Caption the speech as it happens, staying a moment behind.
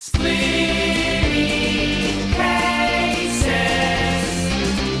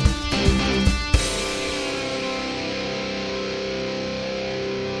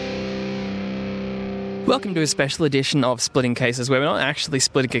Welcome to a special edition of Splitting Cases, where we're not actually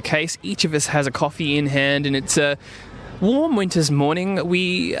splitting a case. Each of us has a coffee in hand, and it's a warm winter's morning.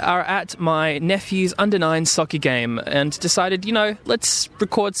 We are at my nephew's under-9 soccer game and decided, let's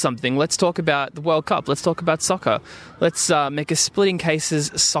record something. Let's talk about the World Cup. Let's talk about soccer. Let's make a Splitting Cases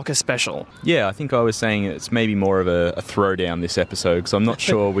soccer special. Yeah, I think I was saying it's maybe more of a throwdown this episode, because I'm not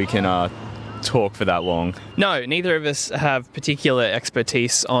sure we can talk for that long. No, neither of us have particular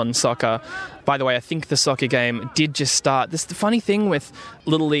expertise on soccer. By the way, I think the soccer game did just start. The funny thing with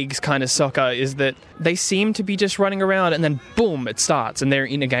Little League's kind of soccer is that they seem to be just running around and then boom, it starts and they're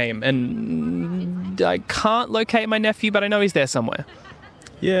in a game. And I can't locate my nephew, but I know he's there somewhere.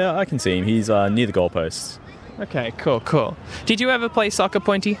 Yeah, I can see him. He's near the goalposts. Okay, cool. Did you ever play soccer,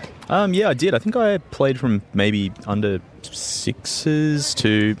 Pointy? Yeah, I did. I think I played from maybe under 6s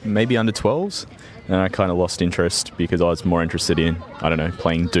to maybe under 12s. And I kind of lost interest because I was more interested in,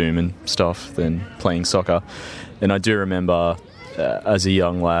 playing Doom and stuff than playing soccer. And I do remember as a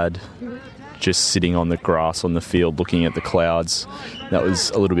young lad just sitting on the grass on the field looking at the clouds. That was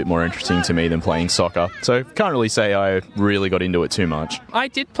a little bit more interesting to me than playing soccer. So can't really say I really got into it too much. I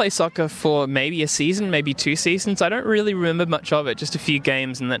did play soccer for maybe a season, maybe 2 seasons. I don't really remember much of it, just a few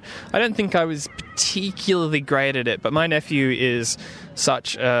games, and that I don't think I was particularly great at it. But my nephew is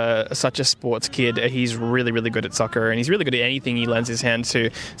such a sports kid. He's really, really good at soccer, and he's really good at anything he lends his hand to.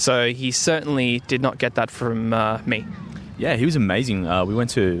 So he certainly did not get that from me. Yeah, he was amazing. We went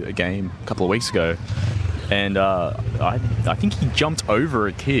to a game a couple of weeks ago, and I think he jumped over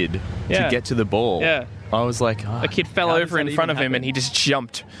a kid to get to the ball. Yeah. I was like... a kid fell over in front of him and he just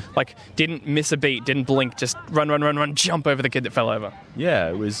jumped. Didn't miss a beat, didn't blink, just run, jump over the kid that fell over. Yeah,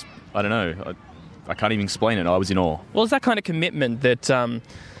 it was... I don't know. I can't even explain it. I was in awe. Well, it's that kind of commitment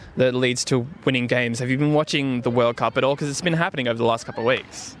that leads to winning games. Have you been watching the World Cup at all? Because it's been happening over the last couple of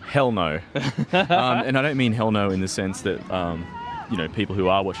weeks. Hell no. And I don't mean hell no in the sense that, people who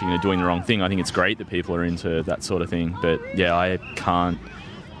are watching are doing the wrong thing. I think it's great that people are into that sort of thing. But, yeah, I can't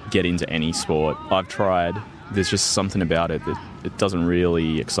get into any sport. I've tried. There's just something about it that it doesn't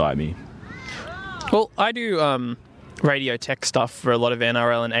really excite me. Well, I do radio tech stuff for a lot of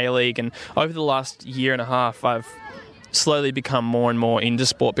NRL and A-League. And over the last year and a half, I've slowly become more and more into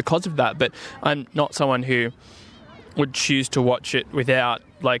sport because of that, but I'm not someone who would choose to watch it without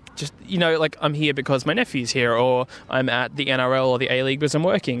I'm here because my nephew's here, or I'm at the NRL or the A-League because I'm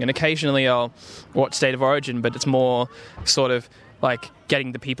working, and occasionally I'll watch State of Origin, but it's more sort of like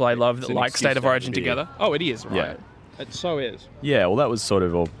getting the people I love that like State of Origin together. Oh, it is, right? Yeah. It so is. Yeah, well, that was sort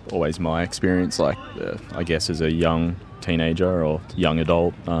of always my experience, I guess as a young teenager or young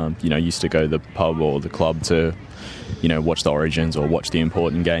adult, used to go to the pub or the club to watch the Origins or watch the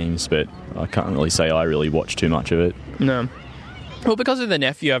important games, but I can't really say I really watched too much of it. No. Well, because of the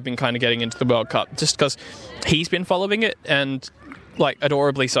nephew, I've been kind of getting into the World Cup, just because he's been following it, and,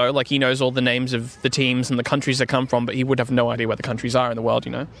 adorably so. He knows all the names of the teams and the countries they come from, but he would have no idea where the countries are in the world,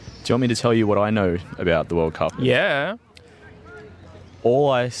 Do you want me to tell you what I know about the World Cup? Yeah. All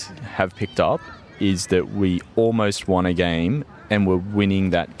I have picked up is that we almost won a game, and we're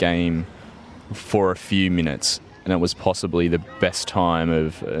winning that game for a few minutes. And it was possibly the best time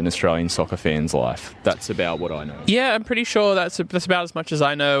of an Australian soccer fan's life. That's about what I know. Yeah, I'm pretty sure that's about as much as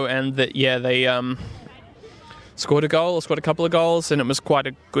I know. And that, they scored a couple of goals, and it was quite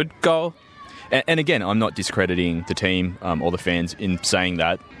a good goal. And again, I'm not discrediting the team or the fans in saying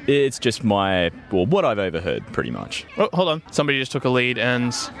that. It's just what I've overheard, pretty much. Oh, hold on. Somebody just took a lead,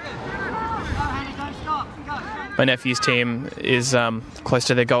 and my nephew's team is close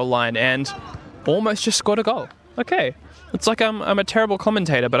to their goal line and almost just scored a goal. Okay. It's like I'm a terrible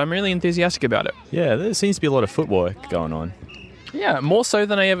commentator, but I'm really enthusiastic about it. Yeah, there seems to be a lot of footwork going on. Yeah, more so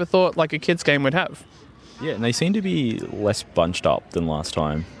than I ever thought a kid's game would have. Yeah, and they seem to be less bunched up than last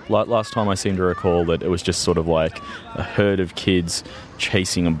time. Last time I seem to recall that it was just sort of like a herd of kids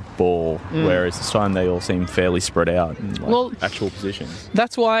chasing a ball, whereas this time they all seem fairly spread out in actual positions.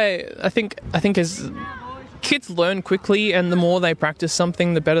 That's why I think as kids learn quickly, and the more they practice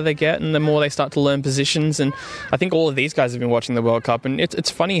something, the better they get, and the more they start to learn positions. And I think all of these guys have been watching the World Cup, and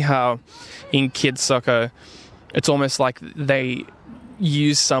it's funny how in kids soccer it's almost like they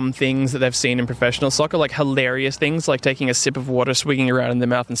use some things that they've seen in professional soccer, like hilarious things, like taking a sip of water, swigging around in their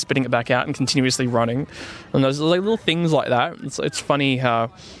mouth and spitting it back out and continuously running. And those little things like that, it's funny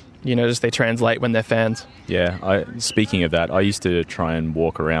how just they translate when they're fans. Yeah, speaking of that, I used to try and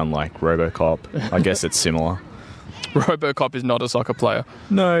walk around like RoboCop. I guess it's similar. RoboCop is not a soccer player.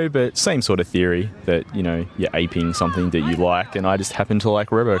 No, but same sort of theory that, you're aping something that you like, and I just happen to like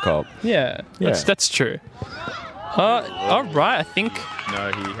RoboCop. Yeah. That's true. All right, I think No,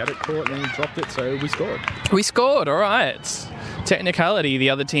 he had it caught and then he dropped it, so we scored. we scored. All right. Technicality, the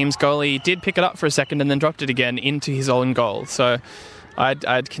other team's goalie did pick it up for a second and then dropped it again into his own goal. So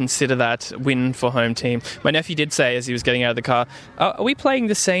I'd consider that win for home team. My nephew did say as he was getting out of the car, are we playing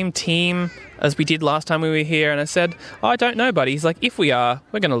the same team as we did last time we were here? And I said, I don't know, buddy. He's like, if we are,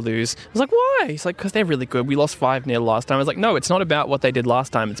 we're going to lose. I was like, why? He's like, because they're really good. We lost 5-0 last time. I was like, no, it's not about what they did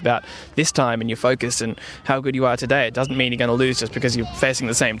last time. It's about this time and your focus and how good you are today. It doesn't mean you're going to lose just because you're facing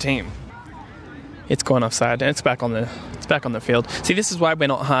the same team. It's gone offside and it's back on the field. See, this is why we're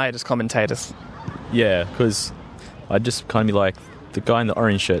not hired as commentators. Yeah, because I'd just kind of be like, the guy in the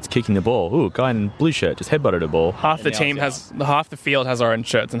orange shirt's kicking the ball. Ooh, guy in blue shirt just headbutted a ball. Half the field has orange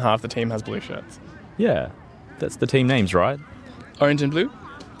shirts and half the team has blue shirts. Yeah, that's the team names, right? Orange and blue?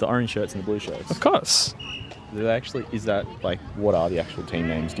 The orange shirts and the blue shirts. Of course. Is that like, what are the actual team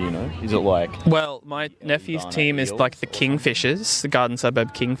names? Do you know? Is it like... Well, my nephew's team is like the Kingfishers, the Garden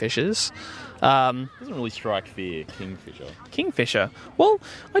Suburb Kingfishers. Doesn't really strike fear, Kingfisher. Kingfisher. Well,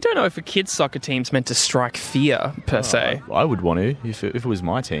 I don't know if a kids' soccer team's meant to strike fear, per se. I would want to, if it was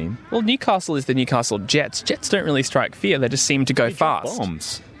my team. Well, Newcastle is the Newcastle Jets. Jets don't really strike fear, they just seem to go fast.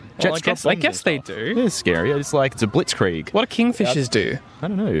 Bombs. Well, I guess they do. Yeah, it's scary. It's like, it's a blitzkrieg. What do Kingfishers do? I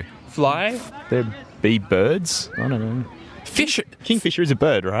don't know. Fly? They're bee birds? I don't know. Kingfisher is a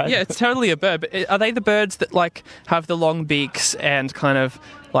bird, right? Yeah, it's totally a bird. But are they the birds that, like, have the long beaks and kind of,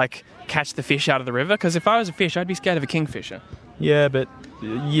 like, catch the fish out of the river? Because if I was a fish, I'd be scared of a kingfisher. Yeah, but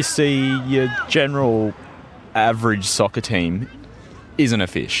you see, your general average soccer team isn't a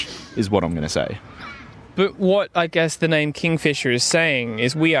fish, is what I'm going to say. But what I guess the name Kingfisher is saying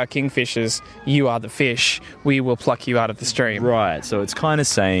is, we are kingfishers, you are the fish, we will pluck you out of the stream. Right, so it's kind of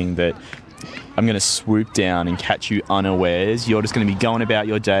saying that I'm going to swoop down and catch you unawares. You're just going to be going about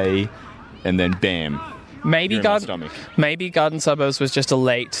your day, and then bam, Maybe you're in my stomach. Maybe Garden Suburbs was just a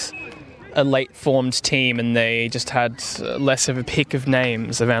late formed team, and they just had less of a pick of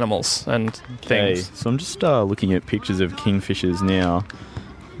names of animals and things. So I'm just looking at pictures of kingfishers now.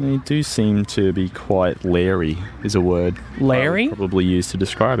 They do seem to be quite leery, is a word Leery? I would probably use to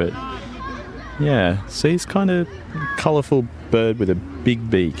describe it. Yeah, see, it's kind of colourful bird with a big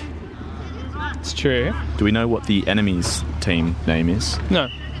beak. It's true. Do we know what the enemy's team name is? No.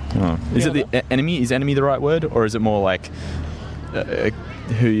 Oh. Is it the enemy? Is enemy the right word, or is it more like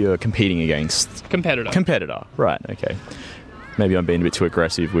who you're competing against? Competitor. Right. Okay. Maybe I'm being a bit too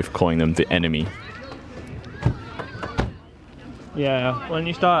aggressive with calling them the enemy. Yeah. When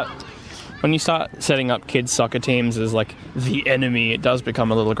you start setting up kids' soccer teams as like the enemy, it does become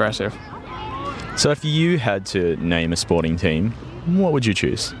a little aggressive. So if you had to name a sporting team, what would you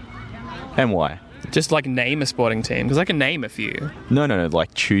choose, and why? Just like name a sporting team, because I can name a few. No,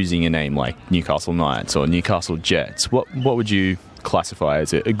 like choosing a name like Newcastle Knights or Newcastle Jets. What would you classify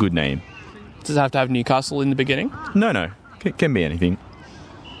as a good name? Does it have to have Newcastle in the beginning? No. Can be anything.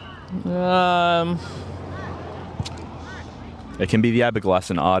 It can be the Aberglass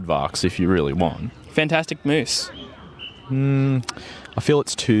and Aardvarks if you really want. Fantastic Moose. I feel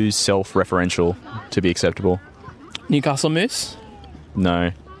it's too self-referential to be acceptable. Newcastle Moose?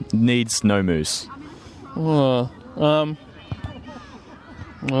 No. Needs no moose.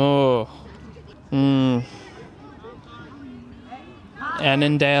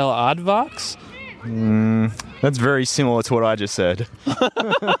 Annandale Aardvarks? That's very similar to what I just said.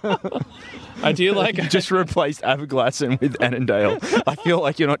 I do like... You just replaced Aberglassen with Annandale. I feel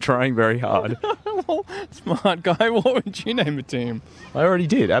like you're not trying very hard. Well, smart guy, what would you name a team? I already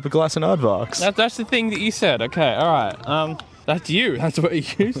did. Aberglass and Aardvarks. That's the thing that you said. Okay, alright. That's you. That's what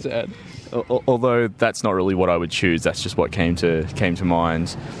you said. Although that's not really what I would choose. That's just what came to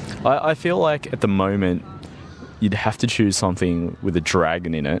mind. I feel like at the moment you'd have to choose something with a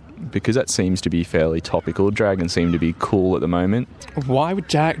dragon in it, because that seems to be fairly topical. Dragons seem to be cool at the moment. Why would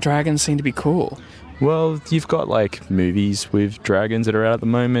dragons seem to be cool? Well, you've got like movies with dragons that are out at the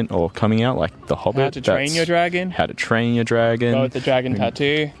moment or coming out, like The Hobbit. How to Train Your Dragon. How to Train Your Dragon. Go with the dragon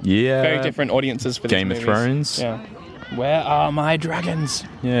tattoo. Yeah. Very different audiences for Game these of movies. Thrones. Yeah. Where are my dragons?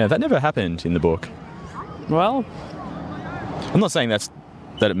 Yeah, that never happened in the book. Well, I'm not saying that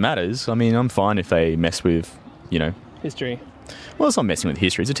it matters. I mean, I'm fine if they mess with, history. Well, it's not messing with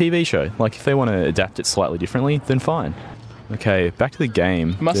history. It's a TV show. Like, if they want to adapt it slightly differently, then fine. Okay, back to the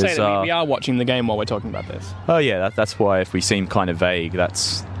game. I must say that we are watching the game while we're talking about this. Oh, yeah, that's why if we seem kind of vague,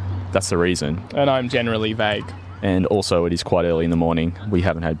 that's the reason. And I'm generally vague. And also, it is quite early in the morning. We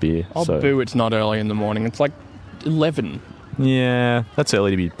haven't had beer. Boo, it's not early in the morning. It's like 11. Yeah, that's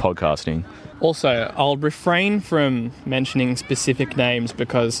early to be podcasting. Also, I'll refrain from mentioning specific names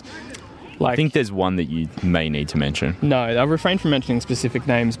because Like, I think there's one that you may need to mention. no, I'll refrain from mentioning specific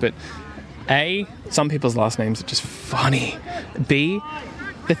names, but A, some people's last names are just funny. B,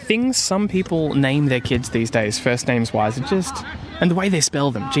 the things some people name their kids these days, first names wise, are just... And the way they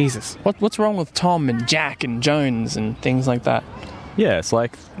spell them, Jesus. What's wrong with Tom and Jack and Jones and things like that? Yeah, it's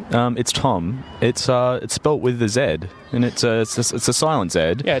like it's Tom. It's spelt with the Z, and it's a silent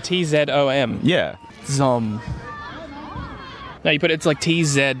Z. Yeah, T-Z-O-M. Yeah. Zom. No, you put it's like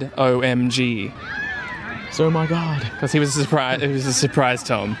T-Z-O-M-G. So, oh my God. Because he was a surprise. It was a surprise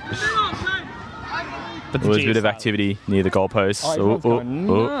Tom. But There was a G bit of is activity near the goalposts. silent. Oh, everyone's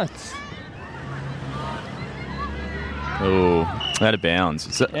going nuts. Out of bounds.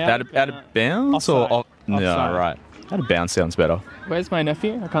 Is that Out out of bounds or Offside. off? No, Offside. right. Out of bounds sounds better. Where's my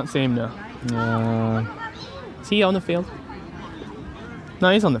nephew? I can't see him now. Is he on the field?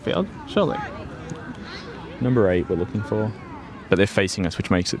 No, he's on the field. Surely. Number 8 we're looking for. But they're facing us, which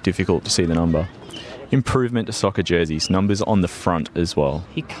makes it difficult to see the number. Improvement to soccer jerseys. Numbers on the front as well.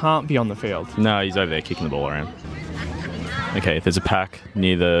 He can't be on the field. No, he's over there kicking the ball around. Okay, there's a pack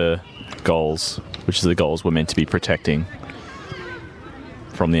near the goals, which is the goals we're meant to be protecting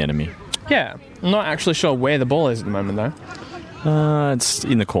from the enemy. Yeah. I'm not actually sure where the ball is at the moment, though. It's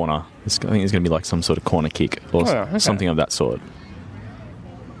in the corner. I think it's going to be like some sort of corner kick or okay. something of that sort.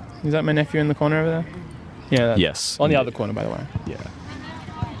 Is that my nephew in the corner over there? Yeah. Yes. On the other corner, by the way. Yeah.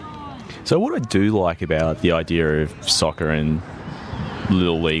 So what I do like about the idea of soccer and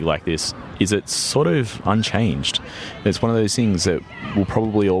Little League like this is it's sort of unchanged. It's one of those things that will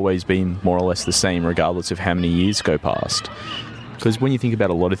probably always be more or less the same regardless of how many years go past. Because when you think about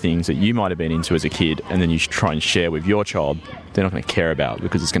a lot of things that you might have been into as a kid and then you try and share with your child, they're not going to care about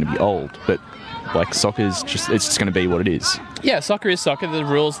because it's going to be old. But like soccer's just, it's just going to be what it is. Yeah, soccer is soccer. The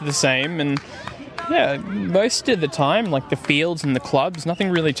rules are the same, and yeah, most of the time, like the fields and the clubs, nothing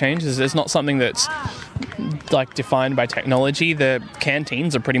really changes. There's not something that's like defined by technology. The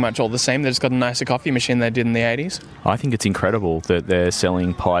canteens are pretty much all the same. They've just got a nicer coffee machine they did in the 80s. I think it's incredible that they're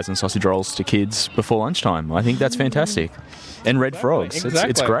selling pies and sausage rolls to kids before lunchtime. I think that's fantastic. And red frogs.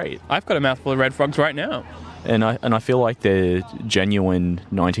 Exactly. It's great. I've got a mouthful of red frogs right now. And I feel like they're genuine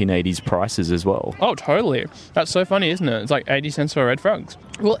 1980s prices as well. Oh, totally. That's so funny, isn't it? It's like 80 cents for red frogs.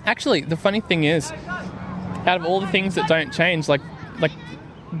 Well, actually, the funny thing is, out of all the things that don't change, like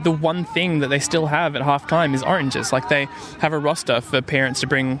the one thing that they still have at halftime is oranges. Like they have a roster for parents to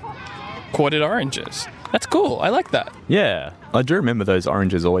bring quartered oranges. That's cool. I like that. Yeah. I do remember those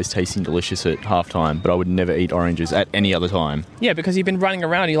oranges always tasting delicious at halftime, but I would never eat oranges at any other time. Yeah, because you've been running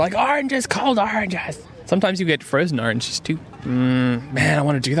around and you're like, oranges, cold oranges. Sometimes you get frozen oranges too. Man, I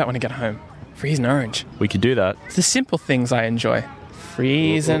want to do that when I get home. Freeze an orange. We could do that. It's the simple things I enjoy.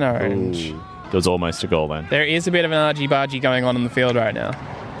 Freeze an orange. Ooh. There was almost a goal then. There is a bit of an argy-bargy going on in the field right now.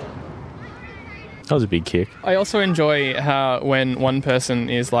 That was a big kick. I also enjoy how when one person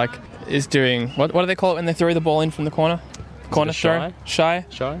is doing... What do they call it when they throw the ball in from the corner? Corner throw? Shy?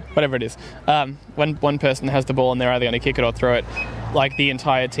 Whatever it is. When one person has the ball and they're either going to kick it or throw it, like the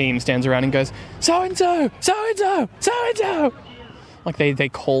entire team stands around and goes, so-and-so, so-and-so, so-and-so. Like they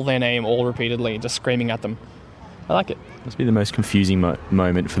call their name all repeatedly, just screaming at them. I like it. Must be the most confusing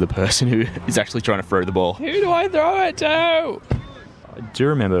moment for the person who is actually trying to throw the ball. Who do I throw it to? I do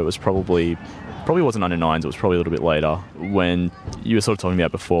remember it was probably wasn't under 9s, it was probably a little bit later, when you were sort of talking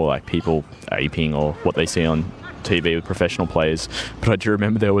about before, like people aping or what they see on TV with professional players. But I do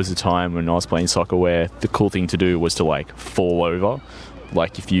remember there was a time when I was playing soccer where the cool thing to do was to like fall over.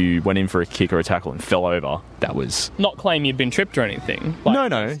 Like if you went in for a kick or a tackle and fell over, that was... Not claim you'd been tripped or anything.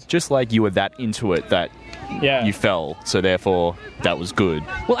 No. Just like you were that into it that you fell. So therefore, that was good.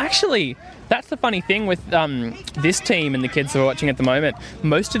 Well, actually, that's the funny thing with this team and the kids who are watching at the moment.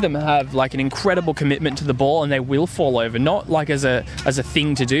 Most of them have like an incredible commitment to the ball and they will fall over. Not like as a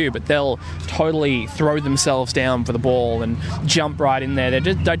thing to do, but they'll totally throw themselves down for the ball and jump right in there.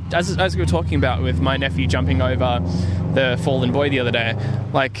 They're just, as we were talking about with my nephew jumping over the fallen boy the other day,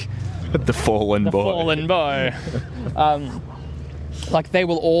 like... The fallen boy. Like they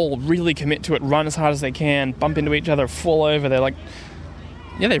will all really commit to it, run as hard as they can, bump into each other, fall over. They're like,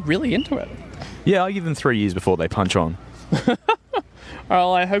 yeah, they're really into it. Yeah, I give them 3 years before they punch on.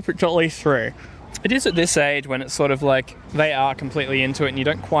 Well, I hope it's at least 3. It is at this age when it's sort of like they are completely into it and you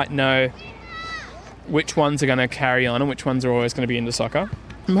don't quite know which ones are going to carry on and which ones are always going to be into soccer.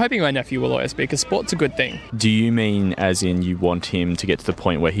 I'm hoping my nephew will always be, because sport's a good thing. Do you mean as in you want him to get to the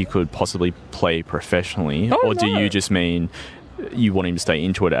point where he could possibly play professionally? Oh, or do no. you just mean you want him to stay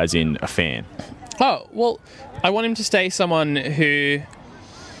into it as in a fan? Oh, well, I want him to stay someone who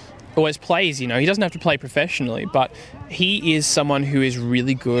always plays, you know. He doesn't have to play professionally, but he is someone who is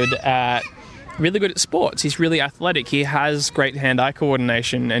really good at sports. He's really athletic. He has great hand-eye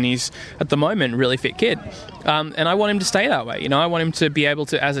coordination, and he's, at the moment, really fit kid. And I want him to stay that way. You know, I want him to be able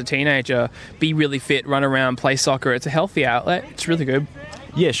to, as a teenager, be really fit, run around, play soccer. It's a healthy outlet. It's really good.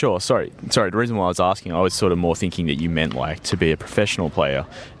 Yeah, sure. Sorry. The reason why I was asking, I was sort of more thinking that you meant like to be a professional player,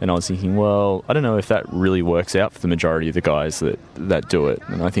 and I was thinking, well, I don't know if that really works out for the majority of the guys that do it,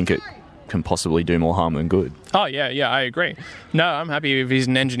 and I think it can possibly do more harm than good. Oh, yeah, I agree. No, I'm happy if he's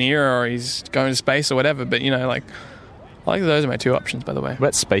an engineer or he's going to space or whatever, but, you know, like those are my two options, by the way. What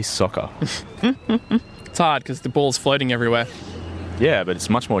about space soccer? It's hard because the ball's floating everywhere. Yeah, but it's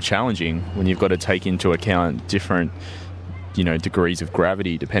much more challenging when you've got to take into account different, you know, degrees of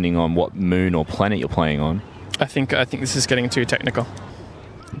gravity depending on what moon or planet you're playing on. I think this is getting too technical.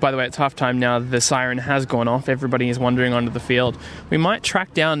 By the way, it's halftime now. The siren has gone off. Everybody is wandering onto the field. We might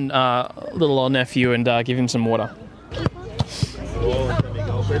track down little old nephew and give him some water.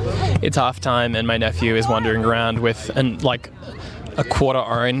 It's halftime, and my nephew is wandering around with a quarter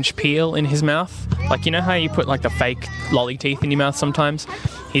orange peel in his mouth. Like, you know how you put like the fake lolly teeth in your mouth sometimes?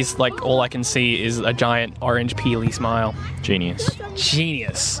 He's like, all I can see is a giant orange peely smile. Genius.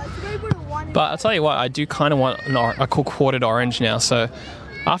 But I'll tell you what, I do kind of want a quartered orange now, so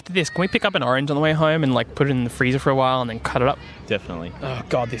after this, can we pick up an orange on the way home and like put it in the freezer for a while and then cut it up? Definitely. Oh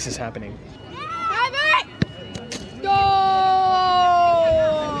God, this is happening. Have it! Go!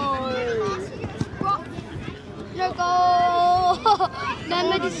 No goal!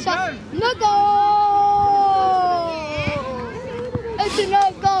 No goal! It's a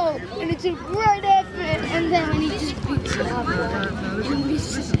no goal, and it's a great effort. And then when he just picks it up, and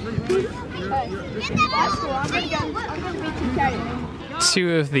he's just. That's cool. I'm gonna be too carried.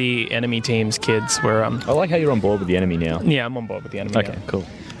 Two of the enemy team's kids were... I like how you're on board with the enemy now. Yeah, I'm on board with the enemy Okay, now. cool.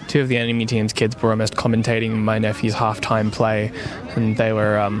 Two of the enemy team's kids were almost commentating my nephew's halftime play, and they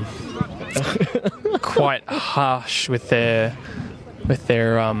were quite harsh with their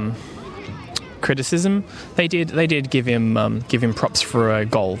criticism. They did give him props for a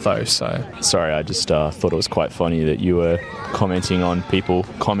goal though. So sorry, I just thought it was quite funny that you were commenting on people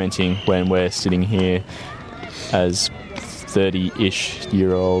commenting when we're sitting here as 30-ish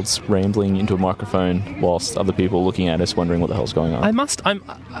year olds rambling into a microphone whilst other people looking at us wondering what the hell's going on. I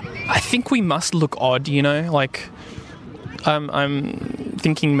think we must look odd, you know, like I'm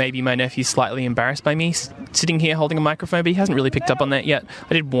thinking maybe my nephew's slightly embarrassed by me sitting here holding a microphone, but he hasn't really picked up on that yet.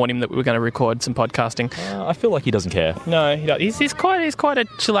 I did warn him that we were going to record some podcasting. I feel like he doesn't care. No, he doesn't. He's quite a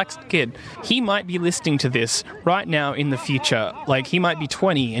chillaxed kid. He might be listening to this right now in the future. Like, he might be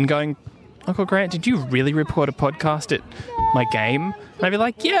 20 and going, Uncle Grant, did you really report a podcast at my game? And I'd be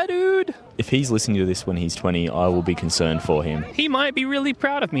like, yeah, dude. If he's listening to this when he's 20, I will be concerned for him. He might be really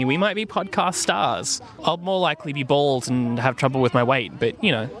proud of me. We might be podcast stars. I'll more likely be bald and have trouble with my weight, but,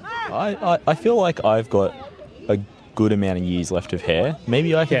 you know. I feel like I've got a good amount of years left of hair.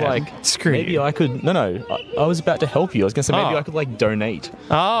 Maybe I could, screw maybe you. I could... No, I was about to help you. I was going to say maybe I could, donate.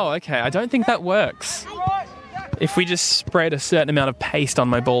 Oh, okay. I don't think that works. If we just spread a certain amount of paste on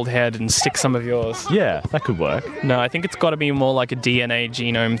my bald head and stick some of yours. Yeah, that could work. No, I think it's got to be more like a DNA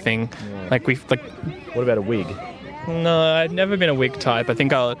genome thing. Yeah. What about a wig? No, I've never been a wig type. I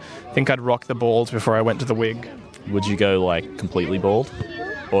think I'd rock the balls before I went to the wig. Would you go completely bald,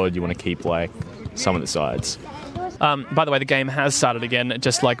 or do you want to keep some of the sides? By the way, the game has started again. It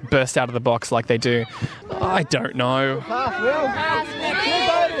just burst out of the box like they do. I don't know.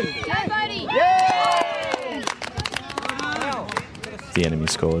 The enemy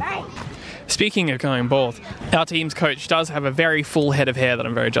scored. Speaking of going bald, our team's coach does have a very full head of hair that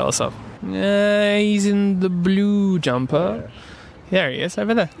I'm very jealous of. He's in the blue jumper. There he is,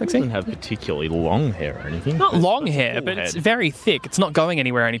 over there. He doesn't have particularly long hair or anything. Not long hair, but it's very thick. It's not going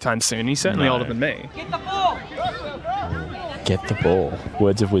anywhere anytime soon. He's certainly older than me. Get the ball! Get the ball.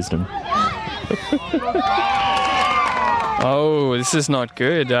 Words of wisdom. Oh, this is not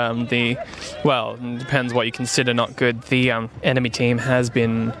good. It depends what you consider not good. The enemy team has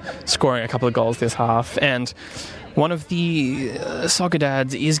been scoring a couple of goals this half, and one of the soccer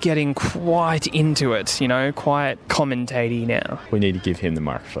dads is getting quite into it, quite commentaty now. We need to give him the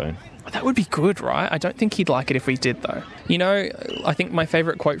microphone. That would be good, right? I don't think he'd like it if we did, though. I think my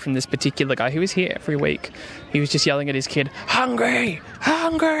favourite quote from this particular guy, who was here every week, he was just yelling at his kid, "Hungry!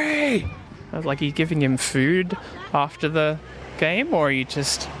 Hungry!" I was like, are you giving him food after the game, or are you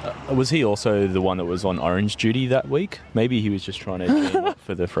just... Was he also the one that was on orange duty that week? Maybe he was just trying to team up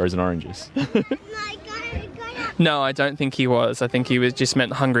for the frozen oranges. No, I don't think he was. I think he was just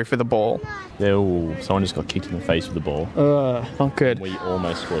meant hungry for the ball. Someone just got kicked in the face with the ball. Not good. We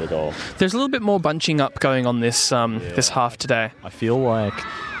almost scored a goal. There's a little bit more bunching up going on this this half today. I feel like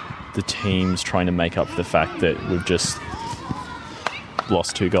the team's trying to make up for the fact that we've just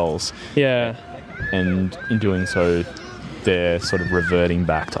lost 2 goals. Yeah. And in doing so, they're sort of reverting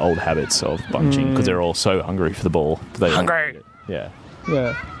back to old habits of bunching because they're all so hungry for the ball. Hungry! Yeah.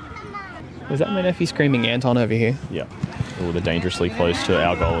 Yeah. Was that my nephew screaming Anton over here? Yeah. Oh, they're dangerously close to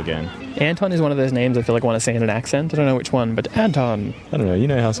our goal again. Anton is one of those names I feel like I want to say in an accent. I don't know which one, but Anton. I don't know. You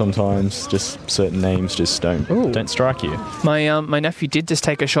know how sometimes just certain names just don't strike you. My nephew did just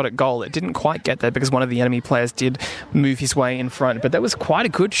take a shot at goal. It didn't quite get there because one of the enemy players did move his way in front. But that was quite a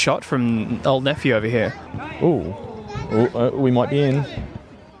good shot from old nephew over here. Ooh. We might be in.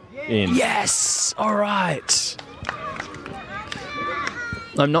 Yes! All right.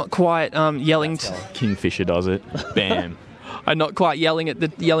 I'm not quite yelling. Kingfisher does it. Bam. I'm not quite yelling at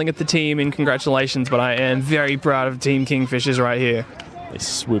the team in congratulations, but I am very proud of Team Kingfishers right here. They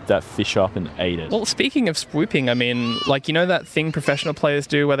swooped that fish up and ate it. Well, speaking of swooping, I mean, like, you know that thing professional players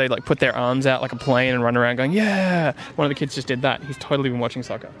do where they like put their arms out like a plane and run around going, yeah. One of the kids just did that. He's totally been watching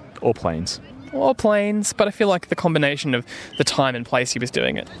soccer. Or planes. Or planes, but I feel like the combination of the time and place he was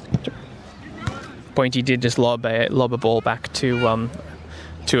doing it. Pointy did just lob a ball back to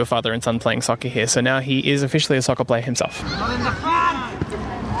a father and son playing soccer here, so now he is officially a soccer player himself.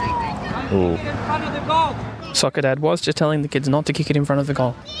 Ooh. Soccer dad was just telling the kids not to kick it in front of the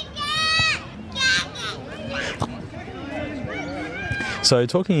goal. So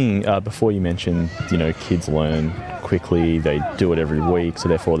talking, before you mentioned, kids learn quickly, they do it every week, so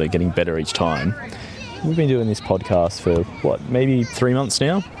therefore they're getting better each time. We've been doing this podcast for, maybe 3 months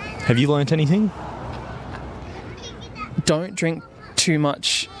now? Have you learnt anything? Don't drink too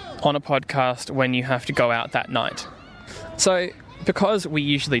much on a podcast when you have to go out that night. So, because we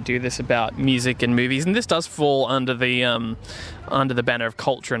usually do this about music and movies, and this does fall under the banner of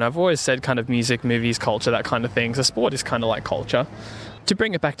culture, and I've always said kind of music, movies, culture, that kind of thing. So sport is kind of like culture. To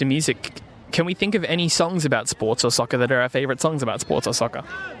bring it back to music, can we think of any songs about sports or soccer that are our favourite songs about sports or soccer?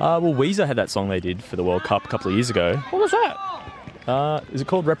 Well, Weezer had that song they did for the World Cup a couple of years ago. What was that? Is it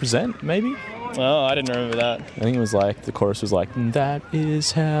called Represent, maybe? Oh, I didn't remember that. I think it was like, the chorus was like, that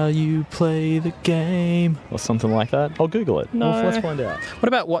is how you play the game, or something like that. I'll Google it. No. Let's find out. What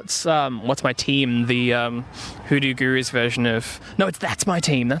about What's My Team, the Hoodoo Gurus version of... No, it's That's My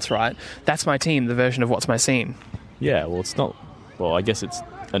Team, that's right. That's My Team, the version of What's My Scene. Yeah, well, it's not... Well, I guess it's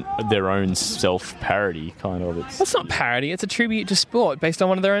their own self-parody, kind of. That's not parody, it's a tribute to sport based on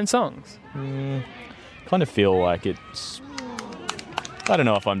one of their own songs. Kind of feel like it's... I don't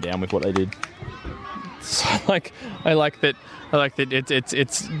know if I'm down with what they did. So, I like that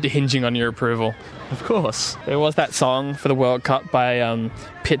it's hinging on your approval. Of course. There was that song for the World Cup by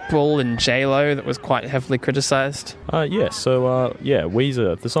Pitbull and J-Lo that was quite heavily criticised.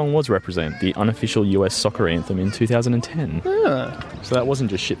 Weezer. The song was Represent, the unofficial US soccer anthem in 2010. So that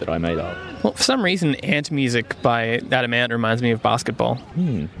wasn't just shit that I made up. Well, for some reason, Ant music by Adam Ant reminds me of basketball.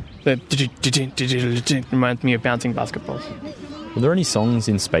 The reminds me of bouncing basketballs. Were there any songs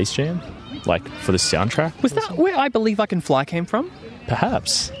in Space Jam? Like, for the soundtrack? Was that where I Believe I Can Fly came from?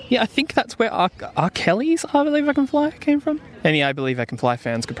 Perhaps. Yeah, I think that's where R. Kelly's I Believe I Can Fly came from. Any I Believe I Can Fly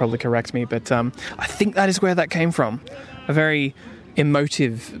fans could probably correct me, but I think that is where that came from. A very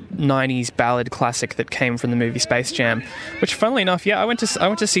emotive 90s ballad classic that came from the movie Space Jam, which, funnily enough, I went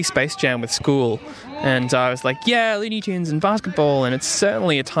to see Space Jam with school, and I was like, yeah, Looney Tunes and basketball, and it's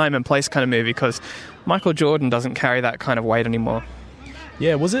certainly a time and place kind of movie because Michael Jordan doesn't carry that kind of weight anymore.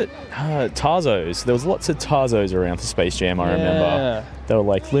 Yeah, was it Tarzos? There was lots of Tarzos around for Space Jam, I remember. They were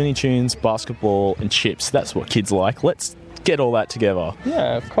like Looney Tunes, basketball, and chips. That's what kids like. Let's get all that together.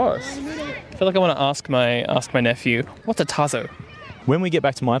 Yeah, of course. I feel like I want to ask my nephew, what's a Tarzo? When we get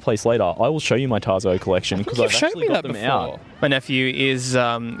back to my place later, I will show you my Tarzo collection because I've actually got them before. out. My nephew is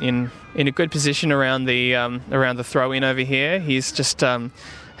in a good position around the throw-in over here. He's just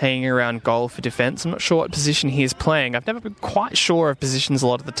hanging around goal for defence. I'm not sure what position he is playing. I've never been quite sure of positions a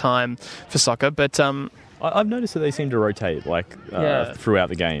lot of the time for soccer, but I've noticed that they seem to rotate throughout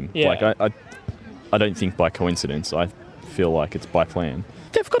the game. Yeah. Like I don't think by coincidence. I feel like it's by plan.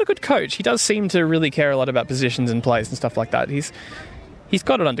 They've got a good coach. He does seem to really care a lot about positions and plays and stuff like that. He's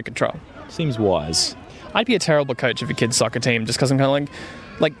got it under control. Seems wise. I'd be a terrible coach of a kid's soccer team just because I'm kind of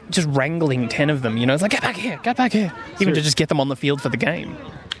like just wrangling 10 of them, you know? It's like, get back here. Even to just get them on the field for the game.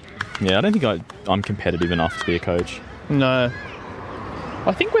 Yeah, I don't think I'm competitive enough to be a coach. No.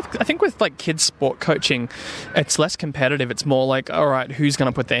 I think with like kids sport coaching, it's less competitive. It's more like, all right, who's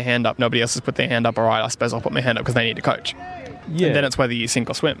going to put their hand up? Nobody else has put their hand up. All right, I suppose I'll put my hand up because they need to coach. Yeah. And then it's whether you sink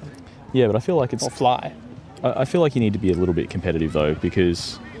or swim Yeah, but I feel like it's... or fly. I feel like you need to be a little bit competitive, though,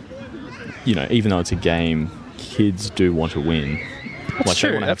 because, you know, even though it's a game, kids do want to win. That's They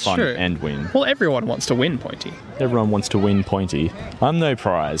true. want to have That's fun true. and win. Well, everyone wants to win, Pointy. Everyone wants to win, Pointy. I'm no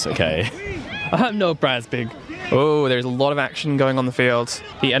prize, okay? I have no prize, Big. Oh, there's a lot of action going on the field.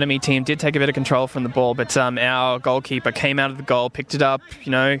 The enemy team did take a bit of control from the ball, but our goalkeeper came out of the goal, picked it up,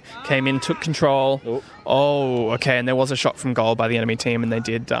 came in, took control. Oh, okay, and there was a shot from goal by the enemy team, and they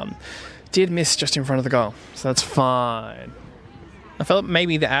did miss just in front of the goal, so that's fine. I felt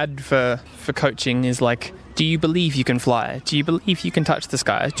maybe the ad for coaching is like, do you believe you can fly? Do you believe you can touch the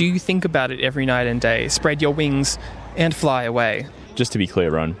sky? Do you think about it every night and day? Spread your wings and fly away. Just to be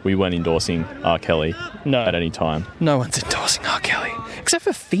clear, Ron, we weren't endorsing R. Kelly at any time. No one's endorsing R. Kelly. Except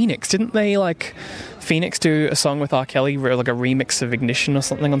for Phoenix. Didn't they, Phoenix do a song with R. Kelly, like a remix of Ignition or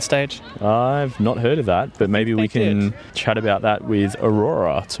something on stage? I've not heard of that, but maybe we can chat about that with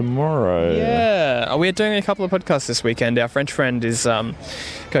Aurora tomorrow. Yeah. We're doing a couple of podcasts this weekend. Our French friend is going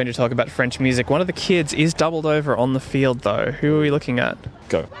to talk about French music. One of the kids is doubled over on the field, though. Who are we looking at?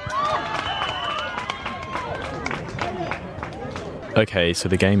 Go. Okay, so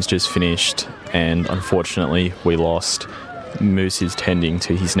the game's just finished, and unfortunately we lost. Moose is tending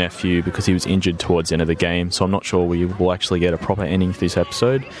to his nephew because he was injured towards the end of the game, so I'm not sure we will actually get a proper ending to this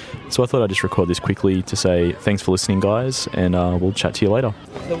episode. So I thought I'd just record this quickly to say thanks for listening, guys, and we'll chat to you later.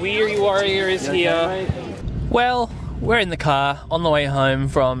 The Weary Warrior is here. Well, we're in the car on the way home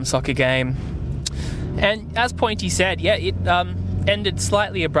from soccer game, and as Pointy said, it ended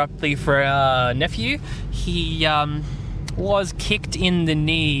slightly abruptly for our nephew. He was kicked in the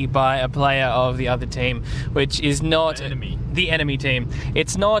knee by a player of the other team, which is not the enemy team.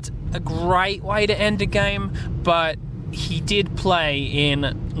 It's not a great way to end a game, but he did play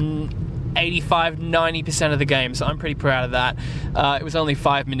in 85-90% of the game, so I'm pretty proud of that. It was only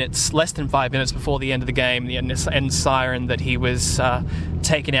less than 5 minutes before the end of the game, the end siren, that he was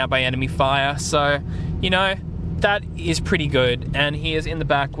taken out by enemy fire. So, that is pretty good, and he is in the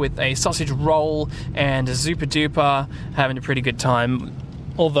back with a sausage roll and a Zupa Duper, having a pretty good time,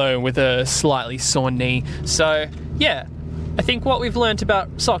 although with a slightly sore knee. So, yeah, I think what we've learnt about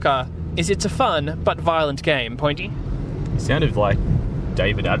soccer is it's a fun but violent game, Pointy. You sounded like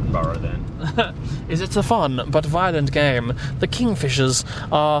David Attenborough then. It's a fun but violent game. The kingfishers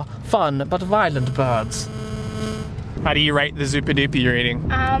are fun but violent birds. How do you rate the Zupa Duper you're eating?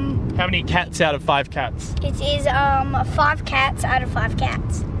 How many cats out of 5 cats? It is 5 cats out of 5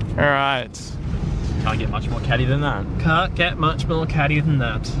 cats. Alright. Can't get much more catty than that. Can't get much more catty than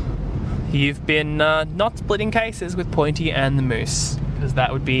that. You've been not splitting cases with Pointy and the Moose, because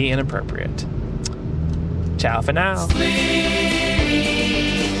that would be inappropriate. Ciao for now.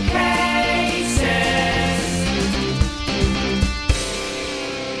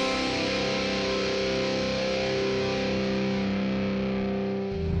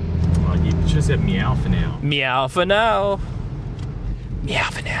 You should have said meow for now. Meow for now. Meow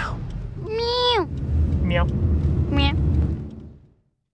for now. Meow. Meow. Meow.